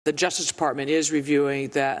The Justice Department is reviewing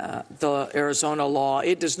the Arizona law.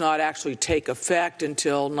 It does not actually take effect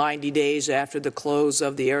until 90 days after the close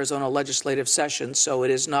of the Arizona legislative session, so it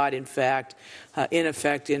is not, in fact, in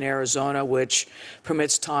effect in Arizona, which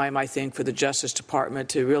permits time, I think, for the Justice Department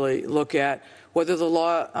to really look at whether the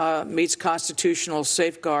law meets constitutional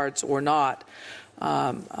safeguards or not.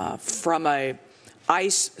 From a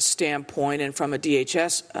ICE standpoint and from a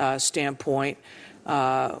DHS standpoint,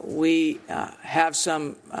 we have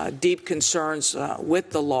some deep concerns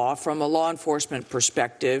with the law from a law enforcement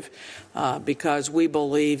perspective because we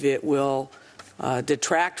believe it will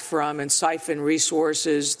detract from and siphon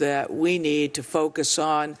resources that we need to focus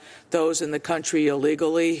on those in the country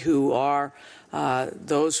illegally who are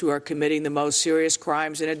those who are committing the most serious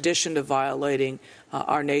crimes in addition to violating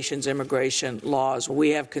our nation's immigration laws.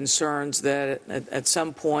 We have concerns that at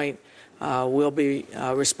some point we'll be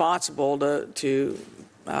responsible to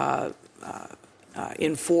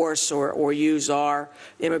enforce or use our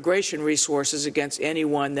immigration resources against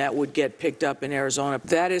anyone that would get picked up in Arizona.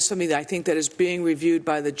 That is something that I think that is being reviewed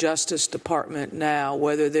by the Justice Department now,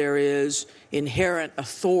 whether there is inherent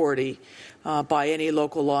authority by any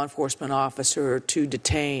local law enforcement officer to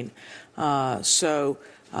detain. So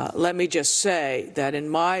let me just say that in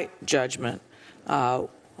my judgment,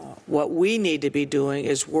 what we need to be doing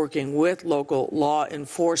is working with local law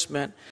enforcement